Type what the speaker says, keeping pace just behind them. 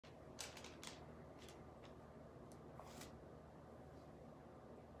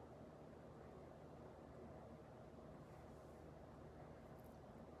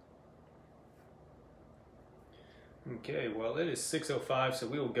Okay, well it is 6:05, so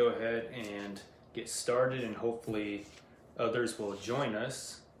we will go ahead and get started, and hopefully others will join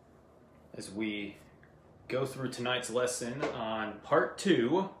us as we go through tonight's lesson on part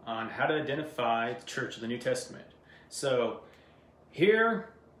 2 on how to identify the Church of the New Testament. So here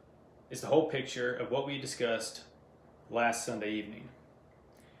is the whole picture of what we discussed last Sunday evening.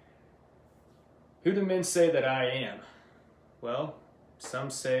 Who do men say that I am? Well,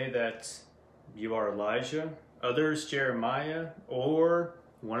 some say that you are Elijah, others Jeremiah, or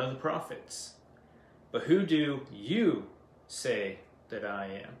one of the prophets. But who do you say that I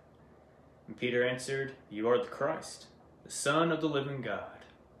am? And Peter answered, You are the Christ, the Son of the living God.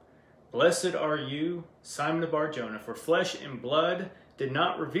 Blessed are you, Simon of Bar-Jonah, for flesh and blood did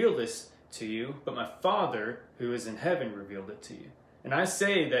not reveal this to you, but my Father who is in heaven revealed it to you. And I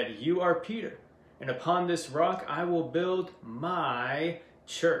say that you are Peter, and upon this rock I will build my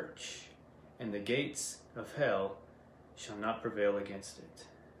church, and the gates of hell shall not prevail against it.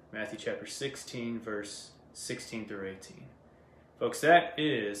 Matthew chapter 16, verse 16 through 18. Folks, that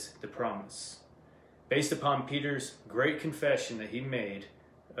is the promise. Based upon Peter's great confession that he made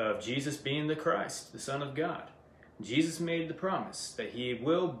of Jesus being the Christ, the Son of God, Jesus made the promise that he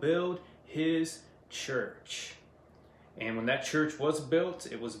will build his church. And when that church was built,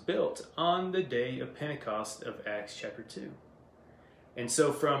 it was built on the day of Pentecost of Acts chapter 2. And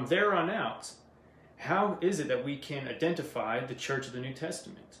so from there on out, how is it that we can identify the church of the New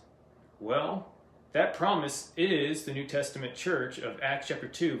Testament? Well, that promise is the New Testament church of Acts chapter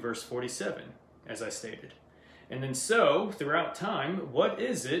 2, verse 47, as I stated. And then so, throughout time, what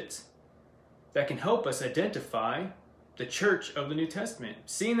is it that can help us identify the church of the New Testament?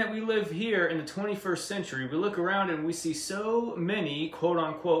 Seeing that we live here in the 21st century, we look around and we see so many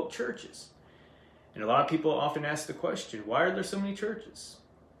quote-unquote churches. And a lot of people often ask the question, why are there so many churches?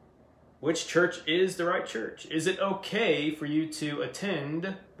 Which church is the right church? Is it okay for you to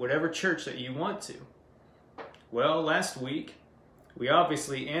attend whatever church that you want to? Well, last week, we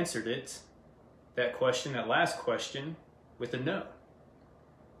obviously answered that last question, with a no.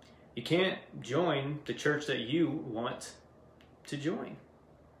 You can't join the church that you want to join.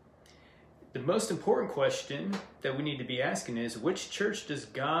 The most important question that we need to be asking is, which church does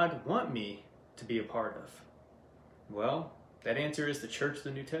God want me to be a part of? Well, that answer is the church of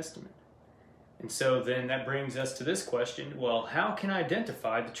the New Testament. And so then that brings us to this question, well, how can I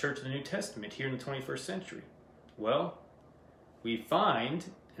identify the church of the New Testament here in the 21st century? Well, we find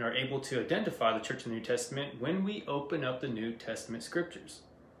and are able to identify the church of the New Testament when we open up the New Testament scriptures.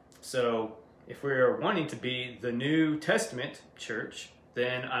 So if we're wanting to be the New Testament church,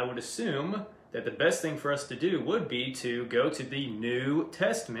 then I would assume that the best thing for us to do would be to go to the New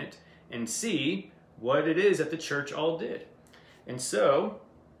Testament and see what it is that the church all did. And so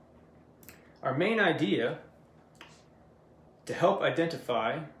our main idea to help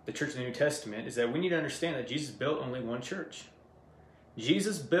identify the church of the New Testament is that we need to understand that Jesus built only one church.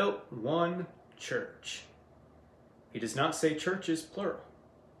 Jesus built one church. He does not say churches plural.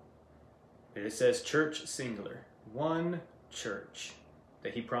 It says church singular. One church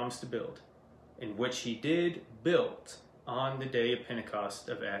that he promised to build, in which he did build on the day of Pentecost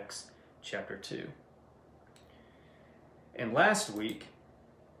of Acts chapter 2. And last week,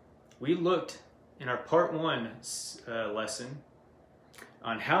 we looked in our part 1 lesson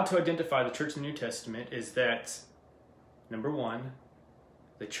on how to identify the church of the New Testament is that, number 1,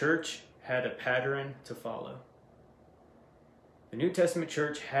 the church had a pattern to follow. The New Testament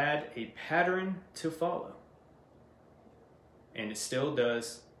church had a pattern to follow. And it still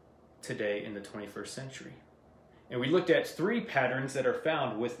does today in the 21st century. And we looked at 3 patterns that are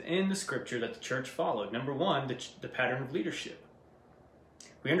found within the scripture that the church followed. Number 1, the pattern of leadership.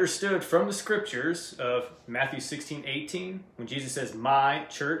 We understood from the scriptures of Matthew 16:18, when Jesus says, my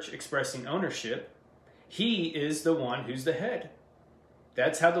church, expressing ownership, he is the one who's the head.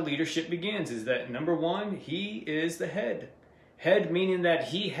 That's how the leadership begins, is that number 1, he is the head. Head meaning that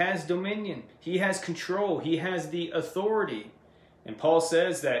he has dominion, he has control, he has the authority. And Paul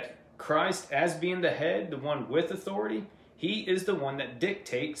says that Christ, as being the head, the one with authority, he is the one that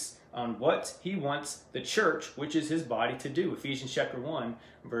dictates on what he wants the church, which is his body, to do. Ephesians chapter 1,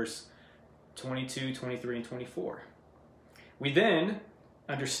 verse 22, 23, and 24. We then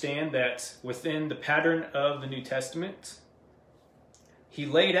understand that within the pattern of the New Testament, he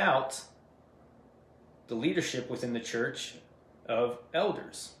laid out the leadership within the church of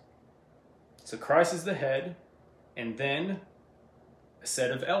elders. So Christ is the head, and then a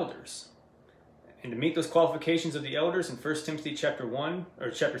set of elders. And to meet those qualifications of the elders in 1 Timothy chapter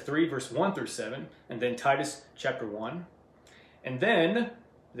 3, verse 1 through 7, and then Titus chapter 1. And then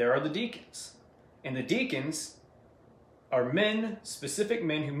there are the deacons. And the deacons are men, specific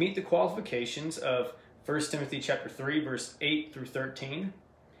men who meet the qualifications of 1 Timothy chapter 3, verse 8 through 13,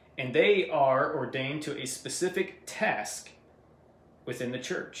 and they are ordained to a specific task within the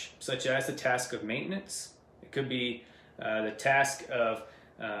church, such as the task of maintenance. It could be the task of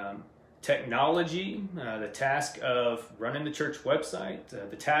technology, the task of running the church website,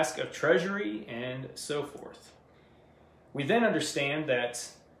 the task of treasury, and so forth. We then understand that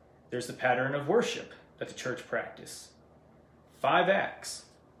there's the pattern of worship that the church practice. 5 acts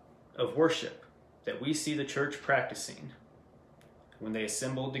of worship that we see the church practicing when they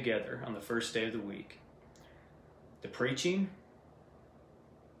assembled together on the first day of the week. The preaching,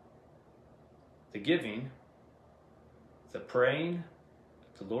 the giving, the praying,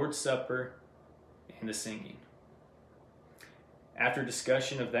 the Lord's Supper, and the singing. After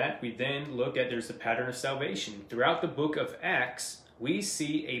discussion of that, we then look at there's the pattern of salvation. Throughout the book of Acts, we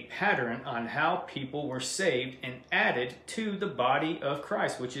see a pattern on how people were saved and added to the body of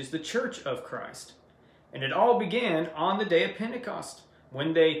Christ, which is the church of Christ. And it all began on the day of Pentecost,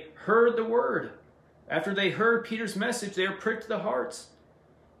 when they heard the word. After they heard Peter's message, they were pricked to the hearts.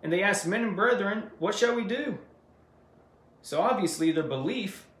 And they asked, men and brethren, what shall we do? So obviously their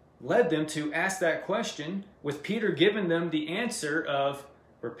belief led them to ask that question, with Peter giving them the answer of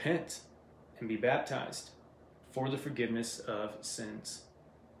repent and be baptized for the forgiveness of sins.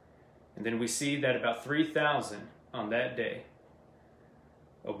 And then we see that about 3,000 on that day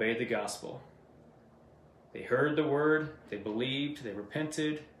obeyed the gospel. They heard the word, they believed, they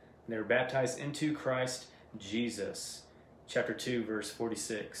repented, and they were baptized into Christ Jesus. Chapter 2, verse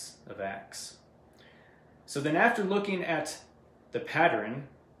 46 of Acts. So then after looking at the pattern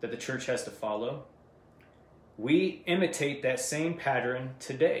that the church has to follow, we imitate that same pattern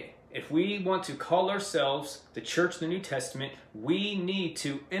today. If we want to call ourselves the church of the New Testament, we need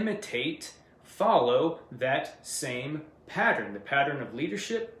to imitate, follow that same pattern. The pattern of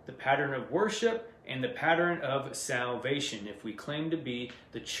leadership, the pattern of worship, and the pattern of salvation, if we claim to be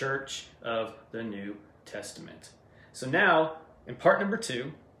the church of the New Testament. So now, in part number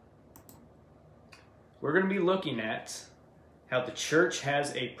 2, we're going to be looking at how the church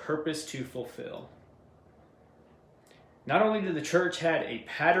has a purpose to fulfill. Not only did the church have a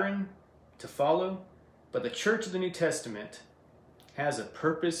pattern to follow, but the church of the New Testament has a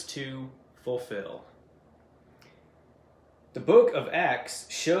purpose to fulfill. The book of Acts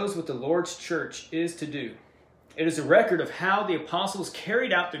shows what the Lord's church is to do. It is a record of how the apostles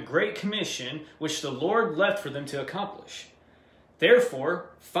carried out the Great Commission which the Lord left for them to accomplish.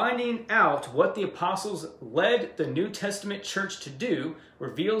 Therefore, finding out what the apostles led the New Testament church to do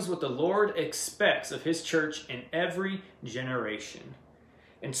reveals what the Lord expects of his church in every generation.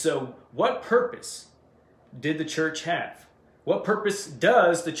 And so, what purpose did the church have? What purpose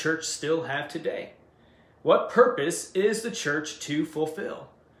does the church still have today? What purpose is the church to fulfill?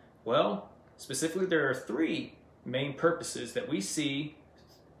 Well, specifically, there are 3 main purposes that we see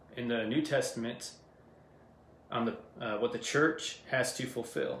in the New Testament on what the church has to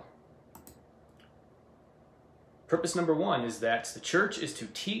fulfill. Purpose number 1 is that the church is to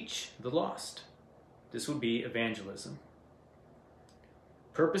teach the lost. This would be evangelism.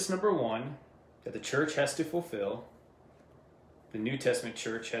 Purpose number 1 that the church has to fulfill, the New Testament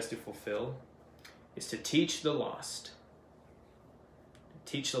church has to fulfill, is to teach the lost.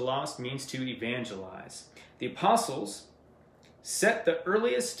 Teach the lost means to evangelize. The apostles set the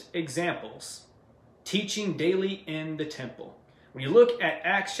earliest examples, teaching daily in the temple. When you look at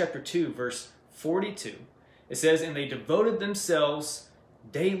Acts chapter 2, verse 42, it says, and they devoted themselves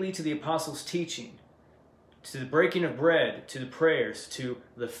daily to the apostles' teaching, to the breaking of bread, to the prayers, to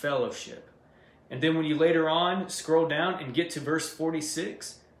the fellowship. And then when you later on scroll down and get to verse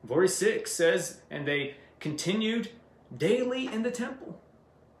 46, 46 says, and they continued daily in the temple.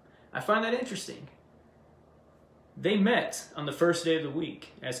 I find that interesting. They met on the first day of the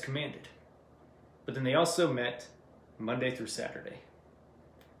week as commanded. But then they also met Monday through Saturday.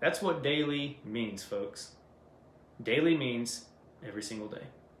 That's what daily means, folks. Daily means every single day.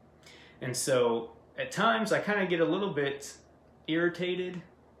 And so at times I kind of get a little bit irritated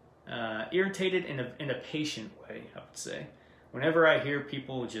in a patient way, I would say. Whenever I hear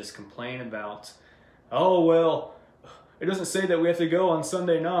people just complain about, oh, well, it doesn't say that we have to go on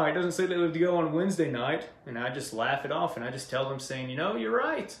Sunday night. It doesn't say that we have to go on Wednesday night. And I just laugh it off and I just tell them saying, you know, you're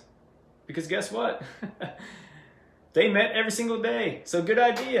right. Because guess what? They met every single day. So good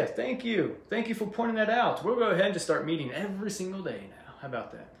idea. Thank you. Thank you for pointing that out. We'll go ahead and just start meeting every single day now. How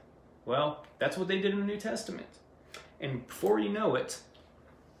about that? Well, that's what they did in the New Testament. And before you know it,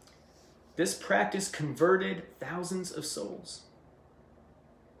 this practice converted thousands of souls.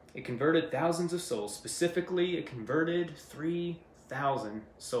 It converted thousands of souls. Specifically, it converted 3,000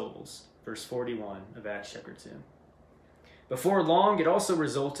 souls. Verse 41 of Acts chapter 2. Before long, it also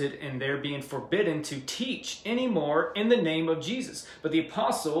resulted in their being forbidden to teach anymore in the name of Jesus. But the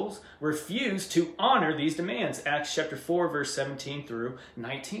apostles refused to honor these demands. Acts chapter 4, verse 17 through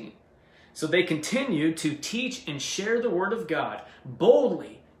 19. So they continued to teach and share the word of God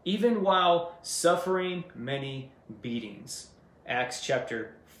boldly, even while suffering many beatings. Acts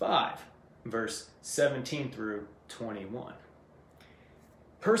chapter 5, verse 17 through 21.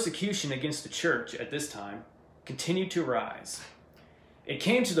 Persecution against the church at this time continued to rise. It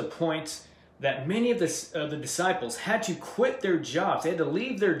came to the point that many of the disciples had to quit their jobs. They had to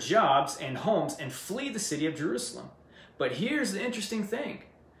leave their jobs and homes and flee the city of Jerusalem. But here's the interesting thing.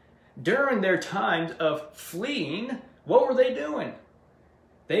 During their times of fleeing, what were they doing?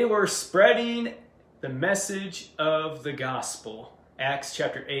 They were spreading the message of the gospel. Acts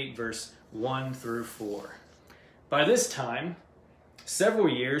chapter 8, verse 1 through 4. By this time, several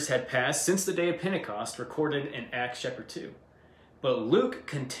years had passed since the day of Pentecost recorded in Acts chapter 2. But Luke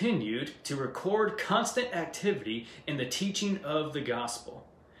continued to record constant activity in the teaching of the gospel.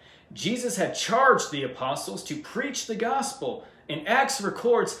 Jesus had charged the apostles to preach the gospel, and Acts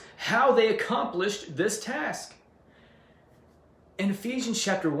records how they accomplished this task. In Ephesians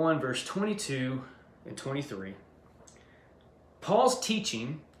chapter 1, verse 22 and 23, Paul's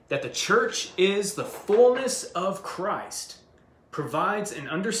teaching that the church is the fullness of Christ provides an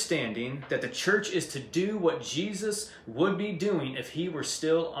understanding that the church is to do what Jesus would be doing if he were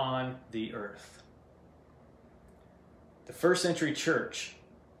still on the earth. The first century church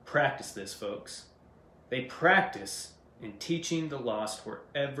practiced this, folks. They practice in teaching the lost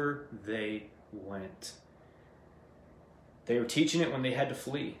wherever they went. They were teaching it when they had to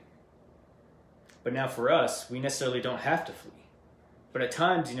flee. But now for us, we necessarily don't have to flee. But at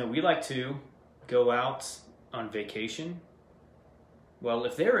times, we like to go out on vacation. Well,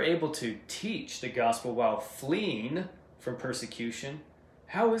 if they were able to teach the gospel while fleeing from persecution,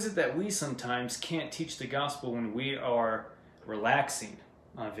 how is it that we sometimes can't teach the gospel when we are relaxing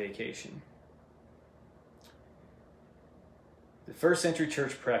on vacation? The first century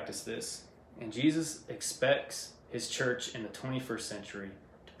church practiced this, and Jesus expects his church in the 21st century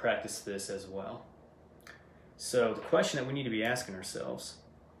to practice this as well. So the question that we need to be asking ourselves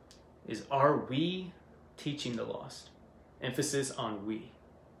is, are we teaching the lost? Emphasis on we.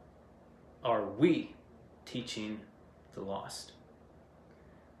 Are we teaching the lost?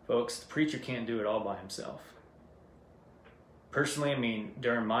 Folks, the preacher can't do it all by himself. Personally,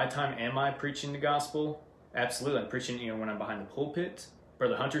 during my time, am I preaching the gospel? Absolutely. I'm preaching, when I'm behind the pulpit.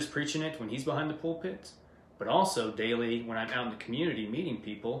 Brother Hunter's preaching it when he's behind the pulpit. But also daily, when I'm out in the community meeting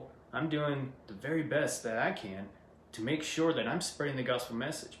people, I'm doing the very best that I can to make sure that I'm spreading the gospel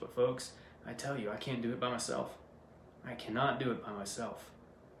message. But folks, I tell you, I can't do it by myself. I cannot do it by myself.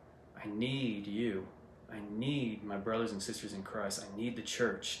 I need you. I need my brothers and sisters in Christ. I need the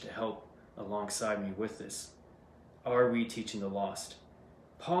church to help alongside me with this. Are we teaching the lost?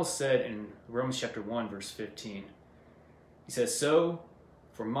 Paul said in Romans chapter 1, verse 15, he says, "So,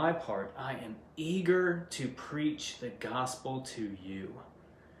 for my part, I am eager to preach the gospel to you."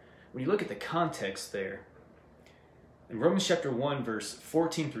 When you look at the context there, in Romans chapter 1, verse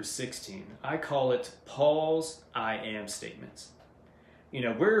 14 through 16, I call it Paul's I am statements.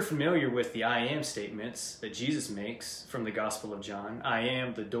 We're familiar with the I am statements that Jesus makes from the Gospel of John. I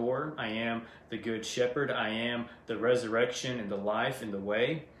am the door. I am the good shepherd. I am the resurrection and the life and the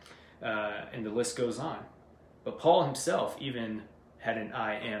way. And the list goes on. But Paul himself even had an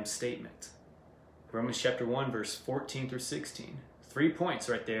I am statement. Romans chapter 1, verse 14 through 16. 3 points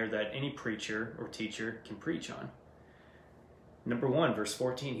right there that any preacher or teacher can preach on. Number 1, verse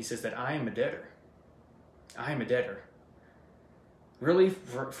 14, he says that I am a debtor. I am a debtor. Really,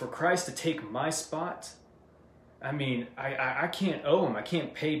 for Christ to take my spot? I can't owe him. I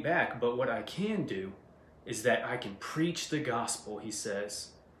can't pay back. But what I can do is that I can preach the gospel, he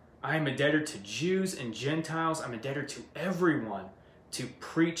says. I am a debtor to Jews and Gentiles. I'm a debtor to everyone to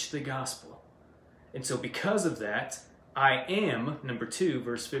preach the gospel. And so because of that, I am, number 2,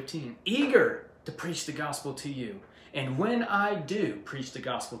 verse 15, eager to preach the gospel to you. And when I do preach the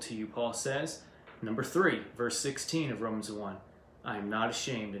gospel to you, Paul says, number 3, verse 16 of Romans 1, I am not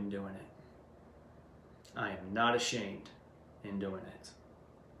ashamed in doing it. I am not ashamed in doing it.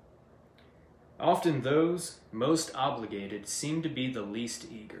 Often those most obligated seem to be the least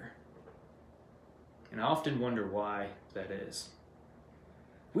eager. And I often wonder why that is.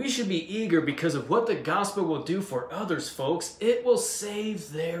 We should be eager because of what the gospel will do for others, folks. It will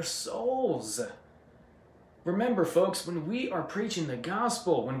save their souls. Remember, folks, when we are preaching the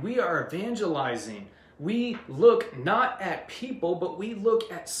gospel, when we are evangelizing, we look not at people, but we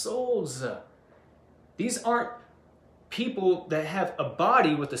look at souls. These aren't people that have a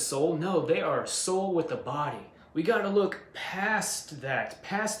body with a soul. No, they are a soul with a body. We got to look past that,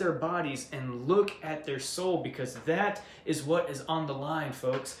 past their bodies, and look at their soul, because that is what is on the line,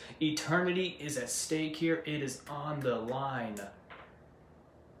 folks. Eternity is at stake here. It is on the line.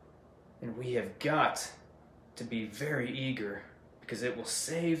 And we have got to be very eager, because it will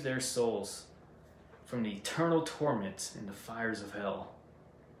save their souls from the eternal torment in the fires of hell.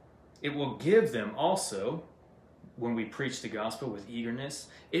 It will give them also, when we preach the gospel with eagerness,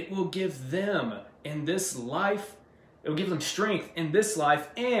 it will give them in this life, it will give them strength in this life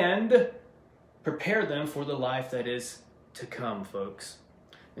and prepare them for the life that is to come, folks.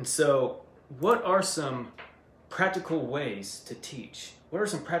 And so, what are some practical ways to teach? What are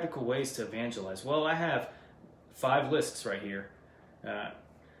some practical ways to evangelize? Well, I have 5 lists right here.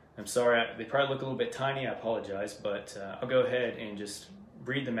 I'm sorry, they probably look a little bit tiny, I apologize, but I'll go ahead and just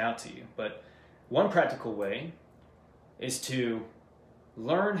read them out to you. But one practical way is to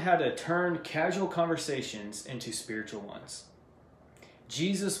learn how to turn casual conversations into spiritual ones.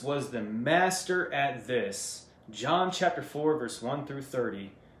 Jesus was the master at this. John chapter 4, verse 1 through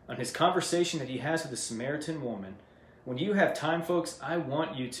 30, on his conversation that he has with the Samaritan woman. When you have time, folks, I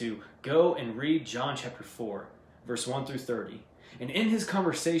want you to go and read John chapter 4, verse 1 through 30. And in his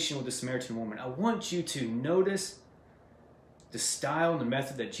conversation with the Samaritan woman, I want you to notice the style and the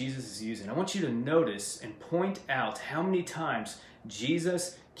method that Jesus is using. I want you to notice and point out how many times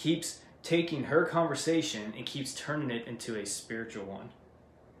Jesus keeps taking her conversation and keeps turning it into a spiritual one.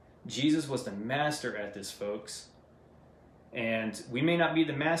 Jesus was the master at this, folks. And we may not be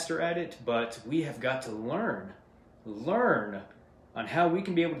the master at it, but we have got to learn on how we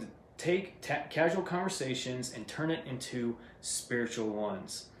can be able to take casual conversations and turn it into spiritual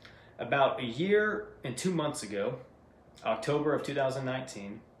ones. About a year and 2 months ago, October of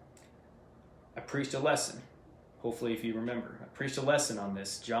 2019, I preached a lesson. Hopefully, if you remember, I preached a lesson on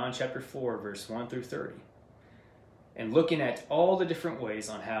this, John chapter 4, verse 1 through 30. And looking at all the different ways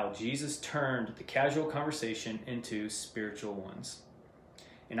on how Jesus turned the casual conversation into spiritual ones.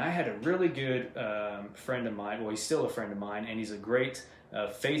 And I had a really good friend of mine, well, he's still a friend of mine, and he's a great,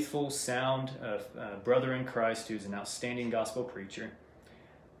 faithful, sound brother in Christ who's an outstanding gospel preacher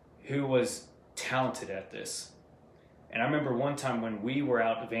who was talented at this. And I remember one time when we were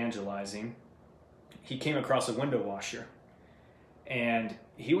out evangelizing, he came across a window washer, and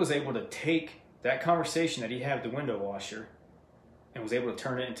he was able to take that conversation that he had with the window washer and was able to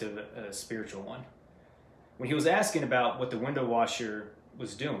turn it into a spiritual one. When he was asking about what the window washer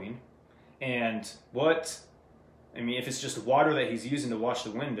was doing and if it's just water that he's using to wash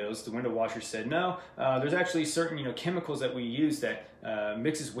the windows, the window washer said, no, there's actually certain chemicals that we use that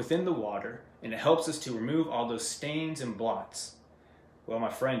mixes within the water, and it helps us to remove all those stains and blots. Well, my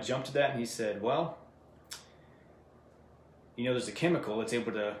friend jumped to that and he said, well, there's a chemical that's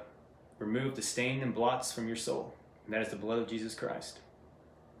able to remove the stain and blots from your soul, and that is the blood of Jesus Christ.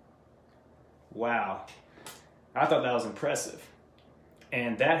 Wow. I thought that was impressive.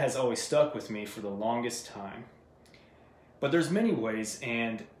 And that has always stuck with me for the longest time. But there's many ways,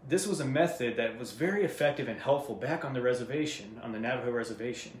 and this was a method that was very effective and helpful back on the reservation, on the Navajo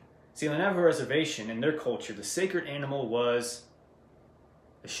reservation. See, on the Navajo reservation, in their culture, the sacred animal was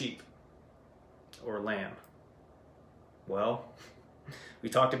a sheep or a lamb. Well, we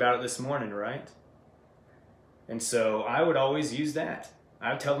talked about it this morning, right? And so I would always use that.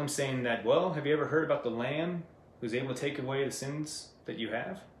 I would tell them saying that, well, have you ever heard about the lamb who's able to take away the sins that you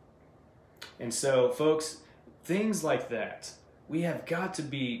have? And so, folks, things like that. We have got to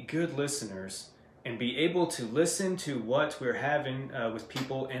be good listeners and be able to listen to what we're having with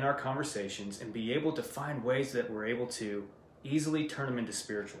people in our conversations and be able to find ways that we're able to easily turn them into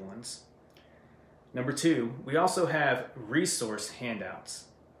spiritual ones. Number 2, we also have resource handouts.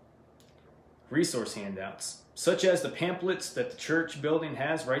 Resource handouts, such as the pamphlets that the church building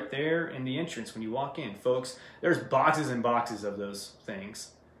has right there in the entrance when you walk in. Folks, there's boxes and boxes of those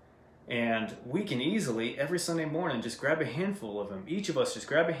things. And we can easily, every Sunday morning, just grab a handful of them. Each of us just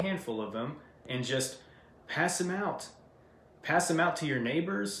grab a handful of them and just pass them out. Pass them out to your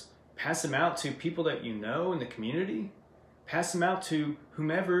neighbors. Pass them out to people that you know in the community. Pass them out to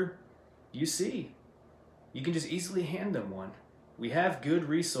whomever you see. You can just easily hand them one. We have good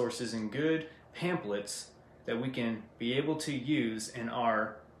resources and good pamphlets that we can be able to use in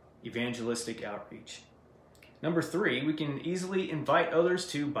our evangelistic outreach. Number 3, we can easily invite others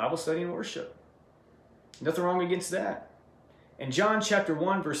to Bible study and worship. Nothing wrong against that. In John chapter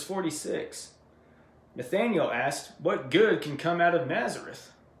 1, verse 46, Nathanael asked, "What good can come out of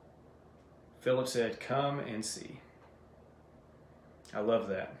Nazareth?" Philip said, "Come and see." I love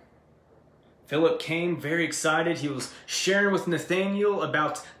that. Philip came very excited. He was sharing with Nathanael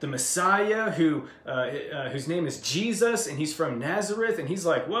about the Messiah whose name is Jesus, and he's from Nazareth. And he's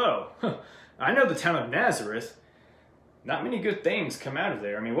like, "Whoa, I know the town of Nazareth. Not many good things come out of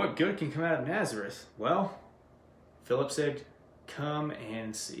there. I mean, what good can come out of Nazareth?" Well, Philip said, "Come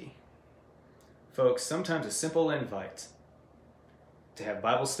and see." Folks, sometimes a simple invite to have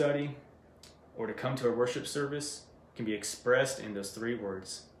Bible study or to come to a worship service can be expressed in those three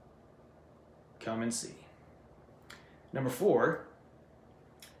words: come and see. Number 4,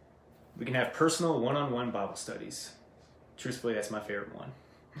 we can have personal one-on-one Bible studies. Truthfully, that's my favorite one.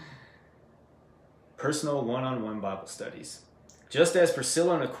 Personal one-on-one Bible studies. Just as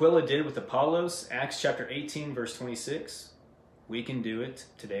Priscilla and Aquila did with Apollos, Acts chapter 18, verse 26, we can do it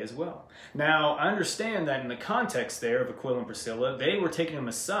today as well. Now, I understand that in the context there of Aquila and Priscilla, they were taking him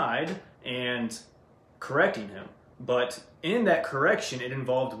aside and correcting him. But in that correction, it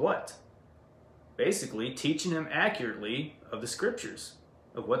involved what? Basically, teaching him accurately of the scriptures,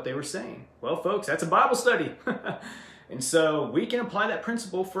 of what they were saying. Well, folks, that's a Bible study. And so we can apply that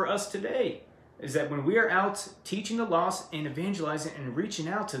principle for us today, is that when we are out teaching the lost and evangelizing and reaching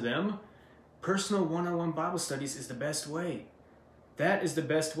out to them, personal one-on-one Bible studies is the best way. That is the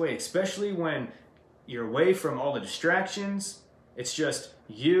best way, especially when you're away from all the distractions. It's just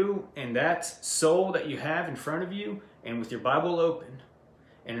you and that soul that you have in front of you, and with your Bible open.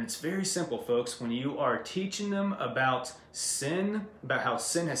 And it's very simple, folks. When you are teaching them about sin, about how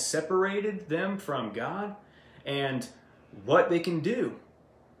sin has separated them from God, and what they can do,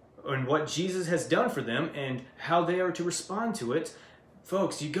 and what Jesus has done for them, and how they are to respond to it,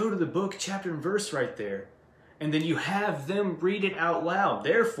 folks, you go to the book, chapter, and verse right there. And then you have them read it out loud.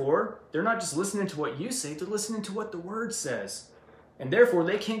 Therefore, they're not just listening to what you say, they're listening to what the Word says. And therefore,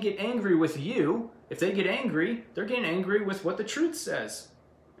 they can't get angry with you. If they get angry, they're getting angry with what the truth says.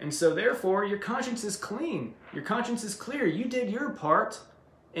 And so therefore, your conscience is clean. Your conscience is clear. You did your part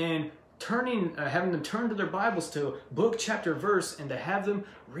in having them turn to their Bibles to book, chapter, verse, and to have them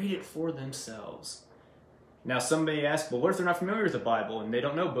read it for themselves. Now, somebody asks, well, what if they're not familiar with the Bible and they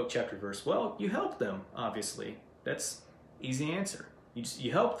don't know book, chapter, verse? Well, you help them, obviously. That's easy answer.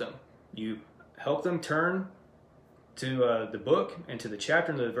 You help them. You help them turn to the book and to the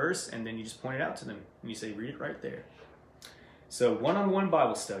chapter and the verse, and then you just point it out to them. And you say, read it right there. So one-on-one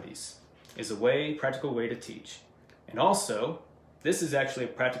Bible studies is a practical way to teach. And also, this is actually a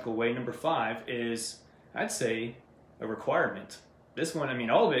practical way. Number 5 is, I'd say, a requirement. This one, I mean,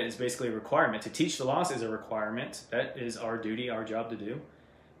 all of it is basically a requirement. To teach the lost is a requirement. That is our duty, our job to do.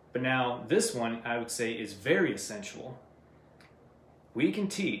 But now, this one, I would say, is very essential. We can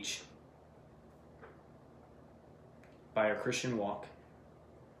teach by our Christian walk.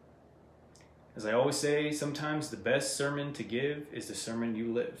 As I always say, sometimes the best sermon to give is the sermon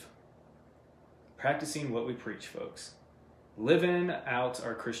you live. Practicing what we preach, folks. Living out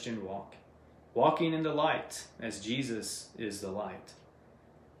our Christian walk. Walking in the light as Jesus is the light.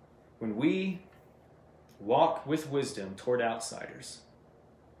 When we walk with wisdom toward outsiders,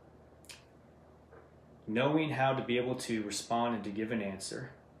 knowing how to be able to respond and to give an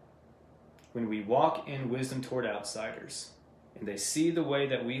answer, when we walk in wisdom toward outsiders and they see the way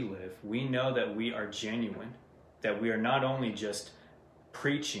that we live, we know that we are genuine, that we are not only just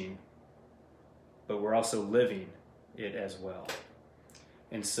preaching, but we're also living it as well.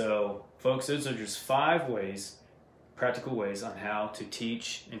 And so, folks, those are just 5 ways, practical ways on how to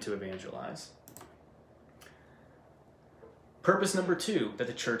teach and to evangelize. Purpose number 2 that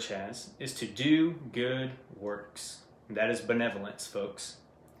the church has is to do good works. And that is benevolence, folks.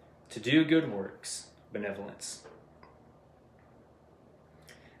 To do good works, benevolence.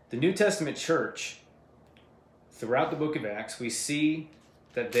 The New Testament church, throughout the book of Acts, we see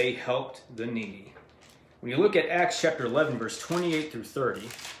that they helped the needy. When you look at Acts chapter 11, verse 28 through 30,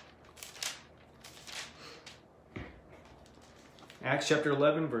 Acts chapter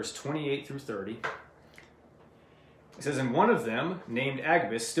 11, verse 28 through 30, it says, "And one of them, named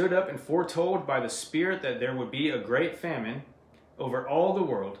Agabus, stood up and foretold by the Spirit that there would be a great famine over all the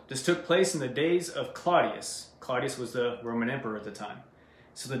world. This took place in the days of Claudius." Claudius was the Roman emperor at the time.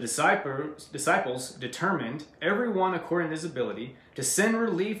 "So the disciples determined, every one according to his ability, to send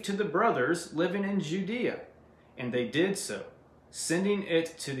relief to the brothers living in Judea. And they did so, sending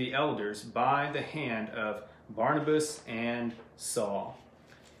it to the elders by the hand of Barnabas and Saul."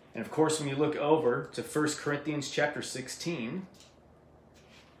 And of course, when you look over to 1 Corinthians chapter 16,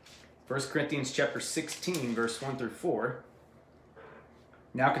 1 Corinthians chapter 16, verse 1 through 4,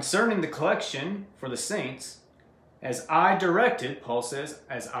 Now concerning the collection for the saints, as I directed, Paul says,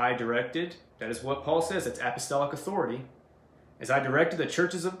 as I directed, that is what Paul says, it's apostolic authority. As I directed the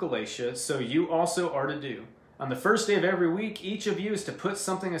churches of Galatia, so you also are to do. On the first day of every week, each of you is to put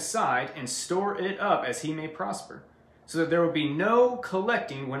something aside and store it up as he may prosper, so that there will be no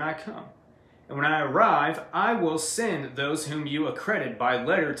collecting when I come. And when I arrive, I will send those whom you accredit by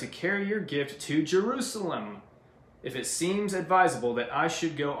letter to carry your gift to Jerusalem. If it seems advisable that I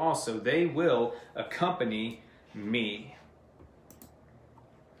should go also, they will accompany me.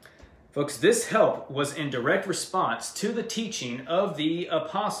 Folks, this help was in direct response to the teaching of the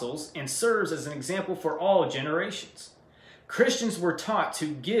apostles and serves as an example for all generations. Christians were taught to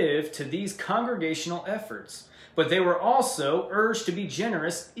give to these congregational efforts, but they were also urged to be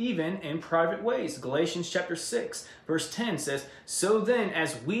generous even in private ways. Galatians chapter 6, verse 10 says, "So then,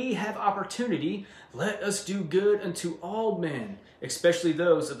 as we have opportunity, let us do good unto all men, especially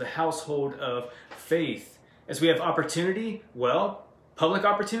those of the household of faith." As we have opportunity, well, public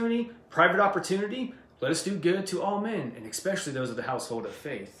opportunity, private opportunity, let us do good to all men, and especially those of the household of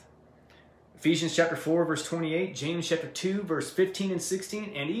faith. Ephesians chapter 4, verse 28, James chapter 2, verse 15 and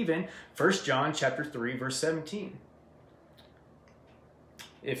 16, and even 1 John chapter 3, verse 17.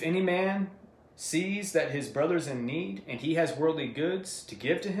 If any man sees that his brother is in need, and he has worldly goods to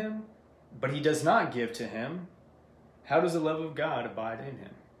give to him, but he does not give to him, how does the love of God abide in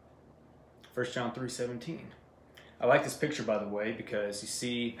him? 1 John 3:17. I like this picture, by the way, because you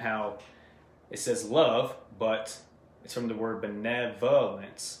see how it says love, but it's from the word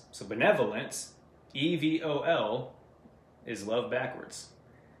benevolence. So benevolence, E-V-O-L, is love backwards.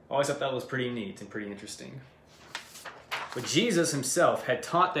 I always thought that was pretty neat and pretty interesting. But Jesus himself had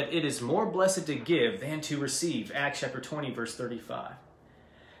taught that it is more blessed to give than to receive. Acts chapter 20, verse 35.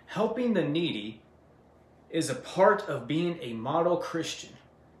 Helping the needy is a part of being a model Christian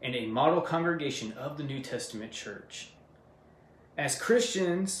and a model congregation of the New Testament church. As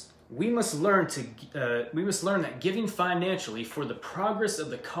Christians, we must learn that giving financially for the progress of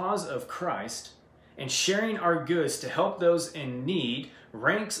the cause of Christ and sharing our goods to help those in need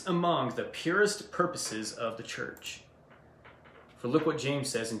ranks among the purest purposes of the church. For look what James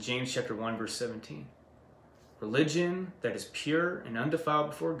says in James chapter 1, verse 17. Religion that is pure and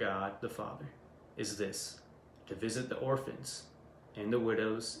undefiled before God the Father is this, to visit the orphans and the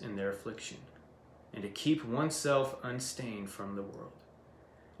widows in their affliction, and to keep oneself unstained from the world.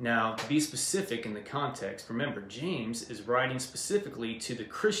 Now, to be specific in the context, remember, James is writing specifically to the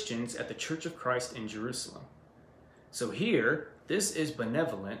Christians at the Church of Christ in Jerusalem. So here, this is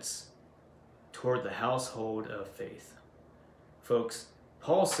benevolence toward the household of faith. Folks,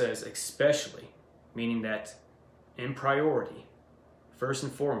 Paul says especially, meaning that in priority, first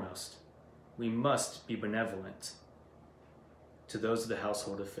and foremost, we must be benevolent to those of the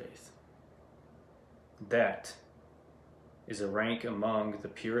household of faith. That is a rank among the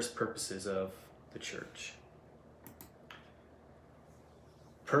purest purposes of the church.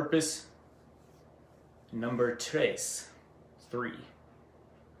 Purpose number 3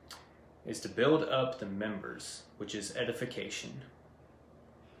 is to build up the members, which is edification.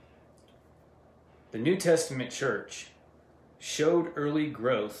 The New Testament church showed early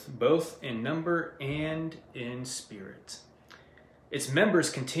growth both in number and in spirit. Its members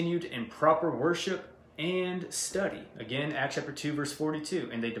continued in proper worship and study. Again, Acts chapter 2, verse 42.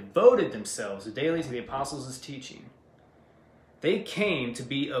 And they devoted themselves daily to the apostles' teaching. They came to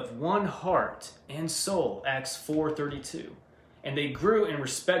be of one heart and soul, Acts 4:32. And they grew in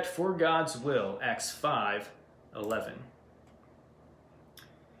respect for God's will, Acts 5:11.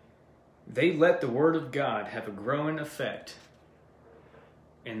 They let the word of God have a growing effect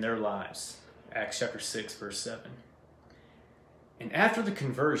in their lives, Acts chapter 6, verse 7. And after the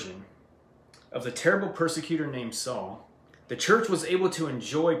conversion of the terrible persecutor named Saul, the church was able to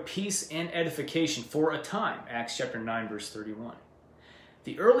enjoy peace and edification for a time, Acts chapter 9, verse 31.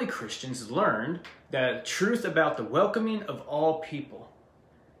 The early Christians learned the truth about the welcoming of all people,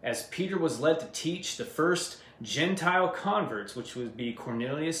 as Peter was led to teach the first Gentile converts, which would be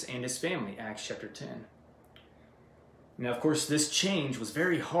Cornelius and his family, Acts chapter 10. Now, of course, this change was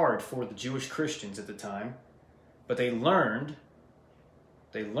very hard for the Jewish Christians at the time, but they learned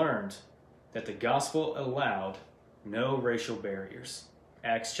that the gospel allowed no racial barriers.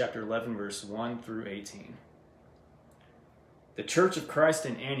 Acts chapter 11, verse 1 through 18. The Church of Christ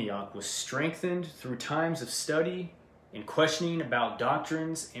in Antioch was strengthened through times of study and questioning about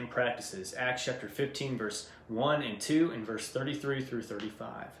doctrines and practices. Acts chapter 15, verse 1 and 2, and verse 33 through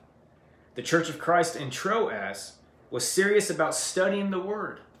 35. The Church of Christ in Troas was serious about studying the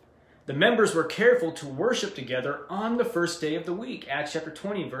Word. The members were careful to worship together on the first day of the week. Acts chapter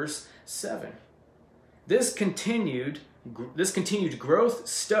 20, verse 7. This continued growth,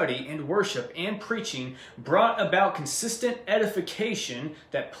 study, and worship and preaching brought about consistent edification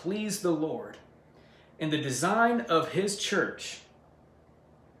that pleased the Lord. In the design of his church,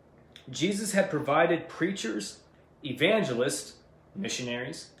 Jesus had provided preachers, evangelists,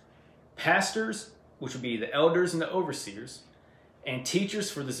 missionaries, pastors, which would be the elders and the overseers, and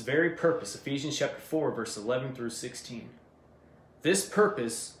teachers for this very purpose. Ephesians chapter 4, verse 11 through 16. This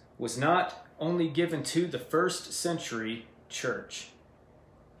purpose was not only given to the first century church,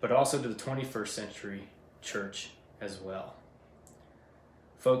 but also to the 21st century church as well.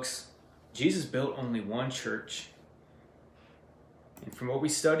 Folks, Jesus built only one church. And from what we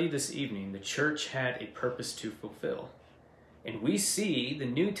studied this evening, the church had a purpose to fulfill. And we see the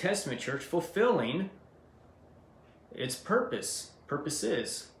New Testament church fulfilling its purposes,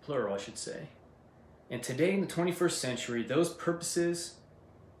 plural I should say. And today in the 21st century, those purposes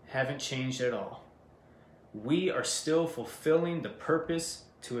haven't changed at all. We are still fulfilling the purpose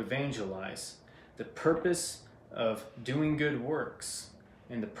to evangelize, the purpose of doing good works,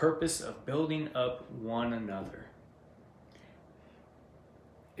 and the purpose of building up one another.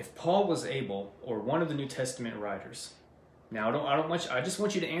 If Paul was able, or one of the New Testament writers, now I just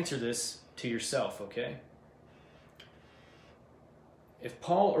want you to answer this to yourself, okay? If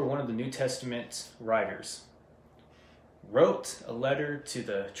Paul or one of the New Testament writers wrote a letter to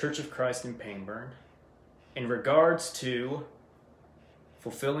the Church of Christ in Pangburn in regards to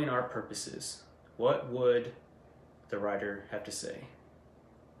fulfilling our purposes, what would the writer have to say?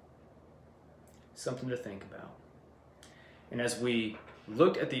 Something to think about. And as we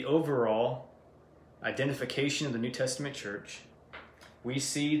look at the overall identification of the New Testament church, we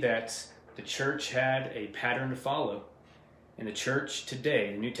see that the church had a pattern to follow. And the church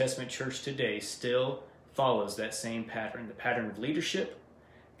today, the New Testament church today, still follows that same pattern. The pattern of leadership,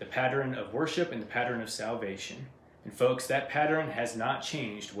 the pattern of worship, and the pattern of salvation. And folks, that pattern has not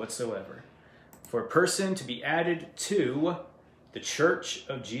changed whatsoever. For a person to be added to the church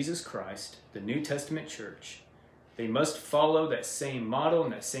of Jesus Christ, the New Testament church, they must follow that same model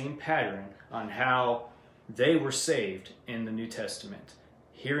and that same pattern on how they were saved in the New Testament.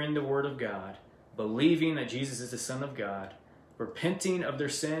 Hearing the Word of God, believing that Jesus is the Son of God, repenting of their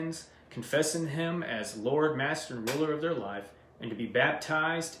sins, confessing Him as Lord, Master, and Ruler of their life, and to be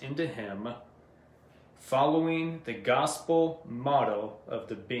baptized into Him, following the gospel model of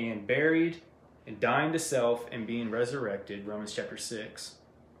the being buried and dying to self and being resurrected, Romans chapter 6,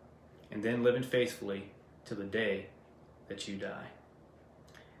 and then living faithfully to the day that you die.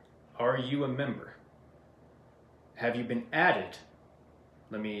 Are you a member? Have you been added?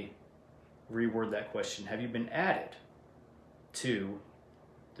 Let me reword that question. Have you been added to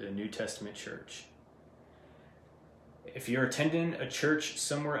the New Testament church? If you're attending a church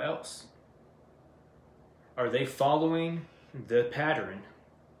somewhere else, are they following the pattern?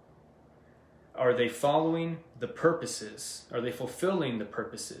 Are they following the purposes? Are they fulfilling the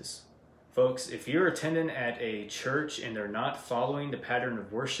purposes? Folks, if you're attending at a church and they're not following the pattern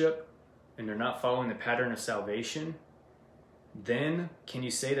of worship and they're not following the pattern of salvation, then can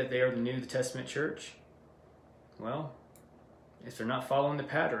you say that they are the New Testament church? Well, if they're not following the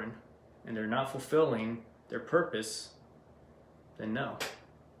pattern and they're not fulfilling their purpose, then no,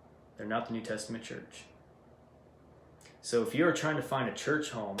 they're not the New Testament church. So if you're trying to find a church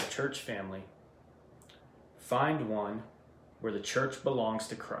home, a church family, find one where the church belongs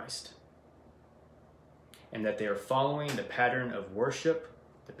to Christ and that they are following the pattern of worship,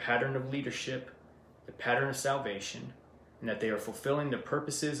 the pattern of leadership, the pattern of salvation, and that they are fulfilling the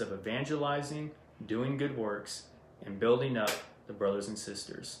purposes of evangelizing, doing good works, and building up the brothers and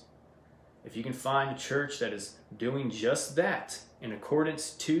sisters. If you can find a church that is doing just that in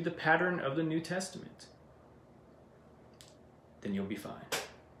accordance to the pattern of the New Testament, then you'll be fine.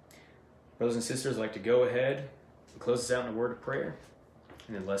 Brothers and sisters, I'd like to go ahead and close this out in a word of prayer,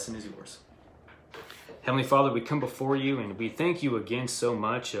 and the lesson is yours. Heavenly Father, we come before you and we thank you again so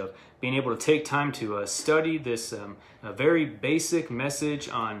much of being able to take time to study this a very basic message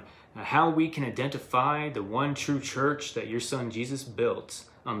on how we can identify the one true church that your Son Jesus built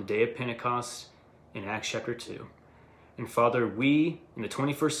on the day of Pentecost in Acts chapter 2. And Father, we in the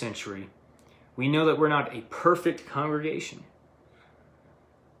 21st century, we know that we're not a perfect congregation,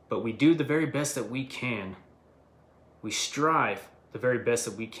 but we do the very best that we can. We strive the very best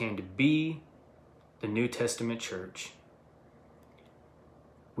that we can to be the New Testament church.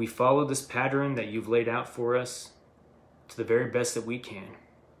 We follow this pattern that you've laid out for us to the very best that we can.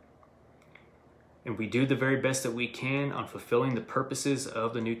 and we do the very best that we can on fulfilling the purposes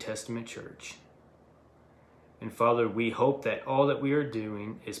of the New Testament church. And Father, we hope that all that we are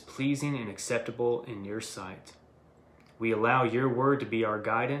doing is pleasing and acceptable in your sight. We allow your word to be our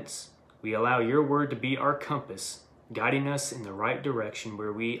guidance. We allow your word to be our compass, guiding us in the right direction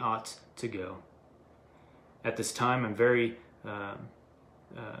where we ought to go. At this time, I'm very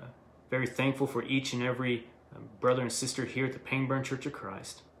thankful for each and every brother and sister here at the Pangburn Church of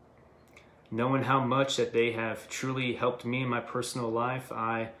Christ. Knowing how much that they have truly helped me in my personal life,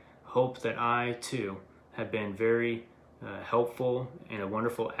 I hope that I too have been very helpful and a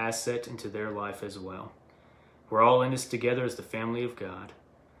wonderful asset into their life as well. We're all in this together as the family of God.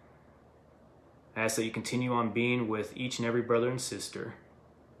 I ask that you continue on being with each and every brother and sister.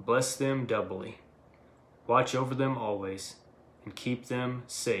 Bless them doubly. Watch over them always and keep them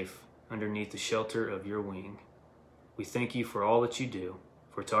safe underneath the shelter of your wing. We thank you for all that you do.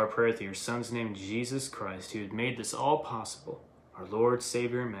 For it's our prayer through your Son's name, Jesus Christ, who had made this all possible, our Lord,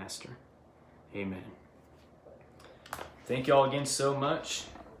 Savior, and Master. Amen. Thank you all again so much.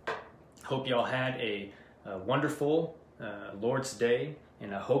 Hope y'all had a wonderful Lord's Day,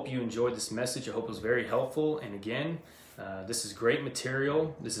 and I hope you enjoyed this message. I hope it was very helpful. And again, this is great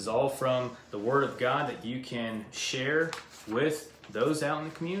material. This is all from the Word of God that you can share with those out in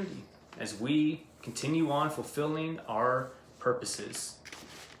the community as we continue on fulfilling our purposes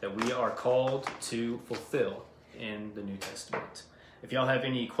that we are called to fulfill in the New Testament. If y'all have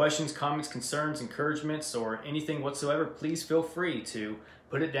any questions, comments, concerns, encouragements, or anything whatsoever, please feel free to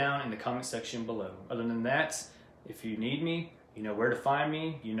put it down in the comment section below. Other than that, if you need me, you know where to find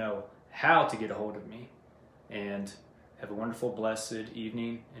me, you know how to get a hold of me. And have a wonderful, blessed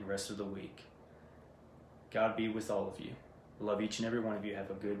evening and rest of the week. God be with all of you. I love each and every one of you.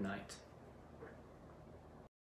 Have a good night.